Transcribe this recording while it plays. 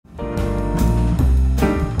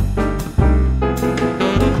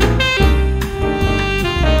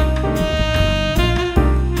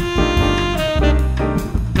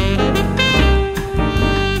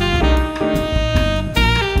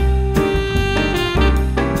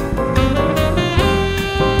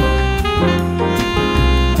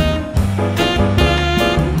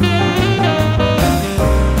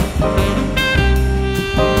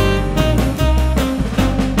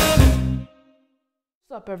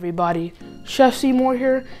everybody, Chef Seymour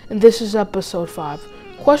here, and this is episode 5.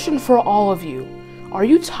 Question for all of you. Are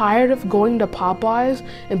you tired of going to Popeyes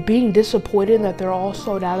and being disappointed that they're all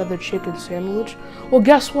sold out of their chicken sandwich? Well,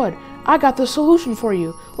 guess what? I got the solution for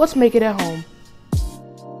you. Let's make it at home.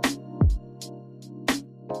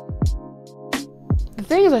 The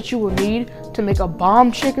things that you will need to make a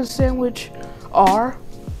bomb chicken sandwich are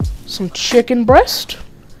some chicken breast,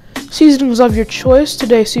 seasonings of your choice.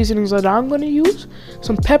 Today's seasonings that I'm going to use,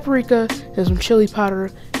 some paprika and some chili powder,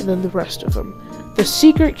 and then the rest of them. The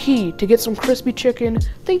secret key to get some crispy chicken,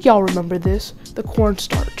 I think y'all remember this, the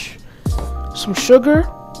cornstarch. Some sugar,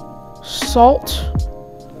 salt,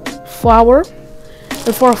 flour,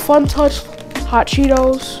 and for a fun touch, hot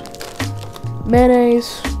Cheetos,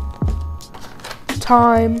 mayonnaise,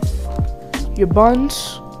 thyme, your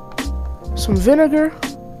buns, some vinegar,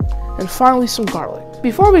 and finally some garlic.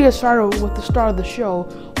 Before we get started with the start of the show,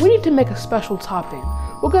 we need to make a special topping.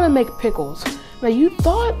 We're gonna make pickles. Now you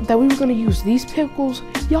thought that we were gonna use these pickles?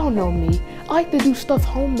 Y'all know me, I like to do stuff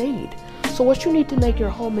homemade. So what you need to make your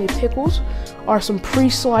homemade pickles are some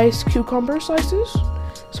pre-sliced cucumber slices,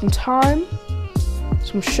 some thyme,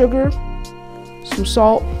 some sugar, some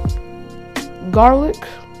salt, garlic,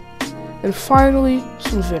 and finally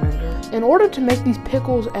some vinegar. In order to make these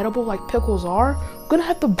pickles edible like pickles are, we're gonna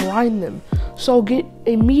have to brine them. So get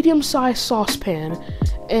a medium-sized saucepan,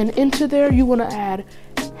 and into there you wanna add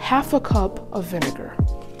half a cup of vinegar.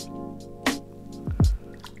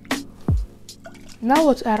 Now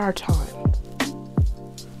let's add our thyme.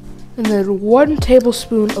 And then 1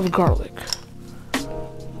 tablespoon of garlic.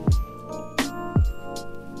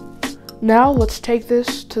 Now let's take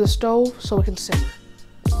this to the stove so it can simmer.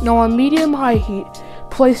 Now on medium-high heat,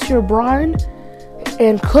 place your brine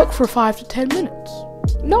and cook for 5 to 10 minutes.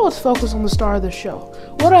 Now let's focus on the star of the show.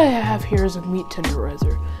 What I have here is a meat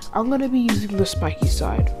tenderizer. I'm going to be using the spiky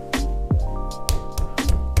side.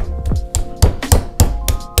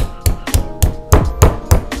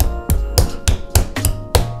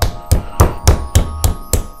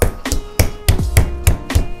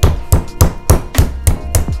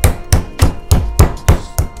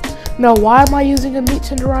 Now, why am I using a meat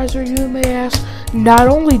tenderizer, you may ask? Not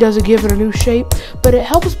only does it give it a new shape, but it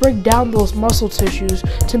helps break down those muscle tissues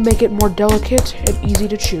to make it more delicate and easy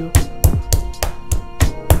to chew.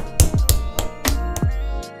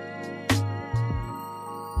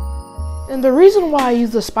 And the reason why I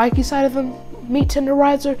use the spiky side of the meat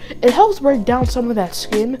tenderizer, it helps break down some of that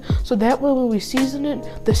skin, so that way when we season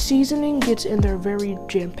it, the seasoning gets in there very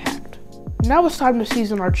jam-packed. Now it's time to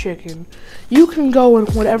season our chicken. You can go in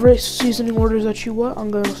whatever seasoning orders that you want. I'm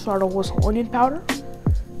going to start off with some onion powder.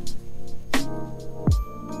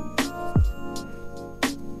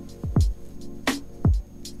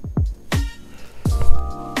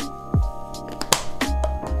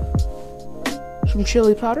 Some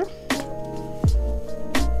chili powder.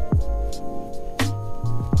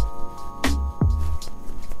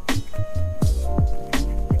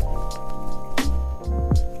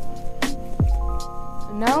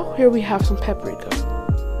 Now, here we have some paprika.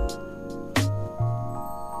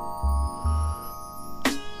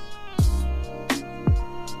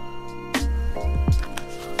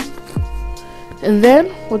 And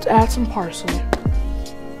then, let's add some parsley.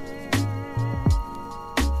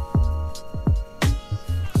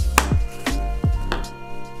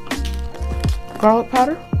 Garlic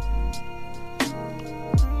powder.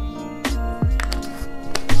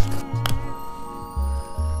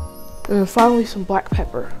 And then finally some black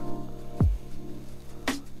pepper.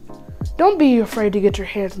 Don't be afraid to get your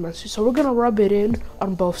hands messy, so we're gonna rub it in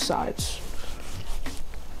on both sides.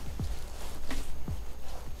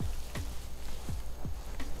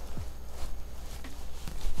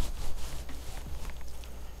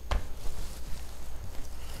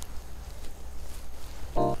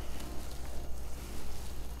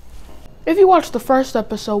 If you watched the first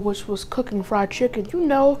episode, which was cooking fried chicken, you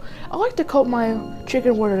know I like to coat my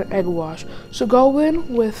chicken with an egg wash. So go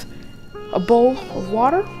in with a bowl of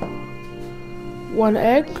water, 1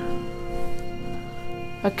 egg,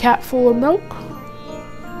 a cap full of milk,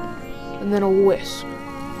 and then a whisk.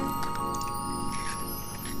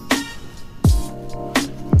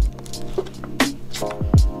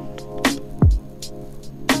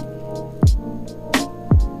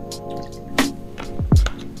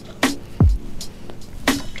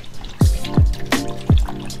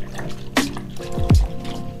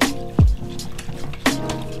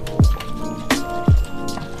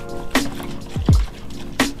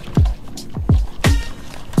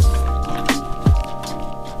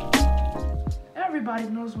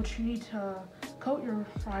 Everybody knows what you need to coat your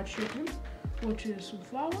fried chicken, which is some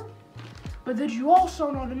flour, But did you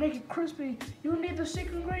also know to make it crispy, you need the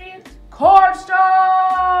secret ingredient, cornstarch?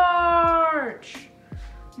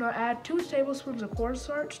 Now add 2 tablespoons of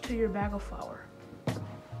cornstarch to your bag of flour.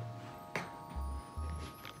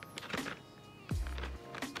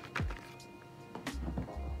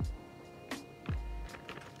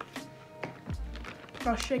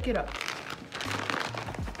 Now shake it up.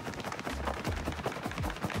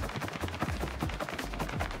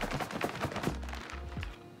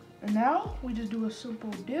 And now we just do a simple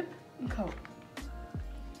dip and coat.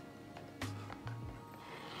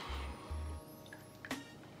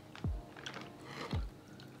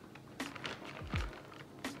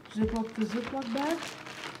 Zip up the Ziploc bag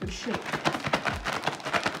and shake.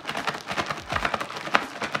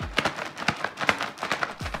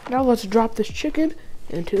 Now let's drop this chicken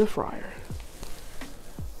into the fryer.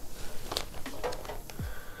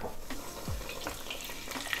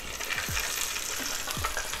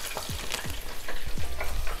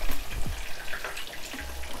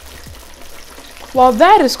 While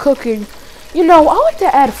that is cooking, I like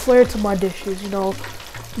to add flair to my dishes,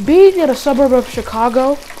 Being in a suburb of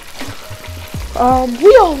Chicago,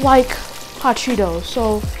 we all like hot Cheetos,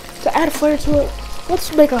 so to add flair to it,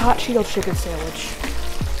 let's make a hot Cheeto chicken sandwich.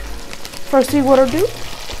 First thing what I'll do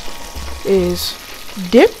is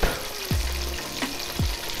dip,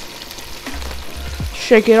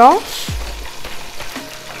 shake it off,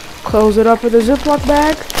 close it up in the Ziploc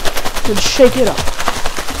bag, and shake it up.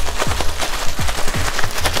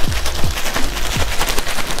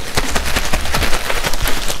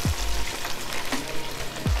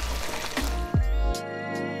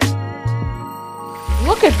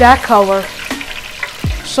 Look at that color.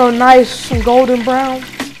 So nice and golden brown.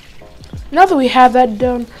 Now that we have that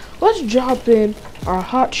done, let's drop in our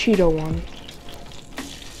hot Cheeto one.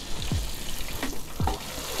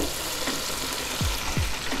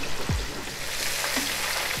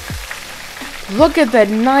 Look at that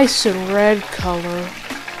nice and red color.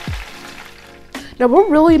 Now what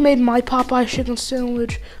really made my Popeye chicken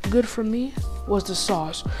sandwich good for me was the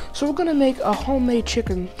sauce. So we're gonna make a homemade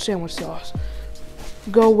chicken sandwich sauce.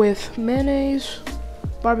 Go with mayonnaise,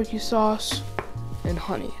 barbecue sauce, and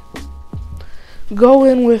honey. Go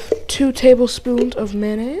in with 2 tablespoons of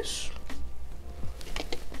mayonnaise.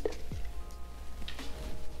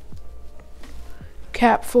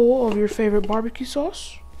 Cap full of your favorite barbecue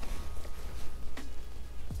sauce.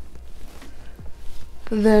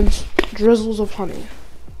 And then drizzles of honey.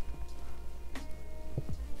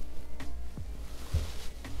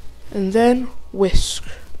 And then whisk.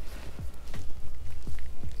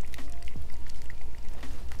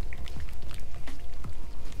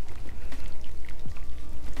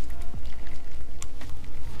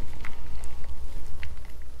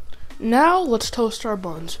 Now let's toast our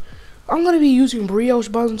buns. I'm going to be using brioche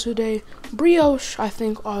buns today. Brioche, I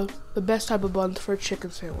think, are the best type of buns for a chicken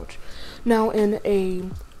sandwich. Now in a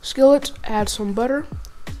skillet, add some butter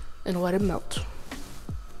and let it melt.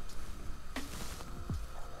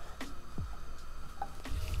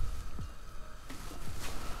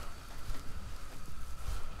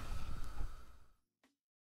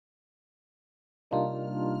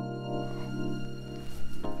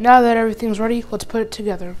 Now that everything's ready, let's put it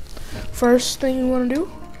together. First thing you want to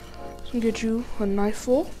do is get you a knife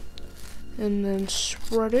full and then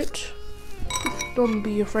spread it. Don't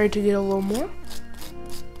be afraid to get a little more.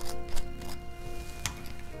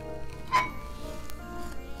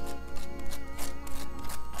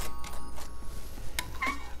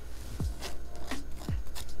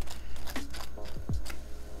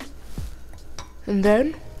 And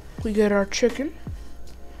then we get our chicken.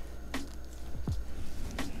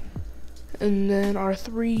 And then our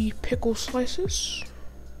 3 pickle slices.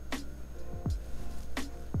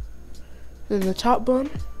 Then the top bun.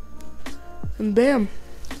 And bam,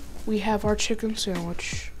 we have our chicken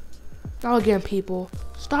sandwich. Now again, people,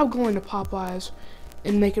 stop going to Popeyes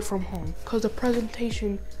and make it from home, because the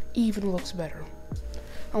presentation even looks better.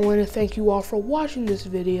 I want to thank you all for watching this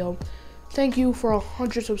video. Thank you for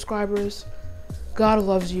 100 subscribers. God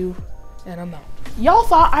loves you, and I'm out. Y'all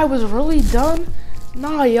thought I was really done?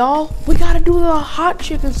 Nah, y'all, we gotta do the hot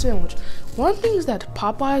chicken sandwich. One thing is that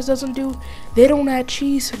Popeyes doesn't do, they don't add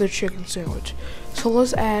cheese to their chicken sandwich. So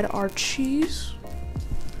let's add our cheese,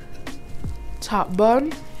 top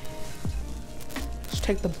bun. Let's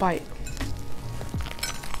take the bite.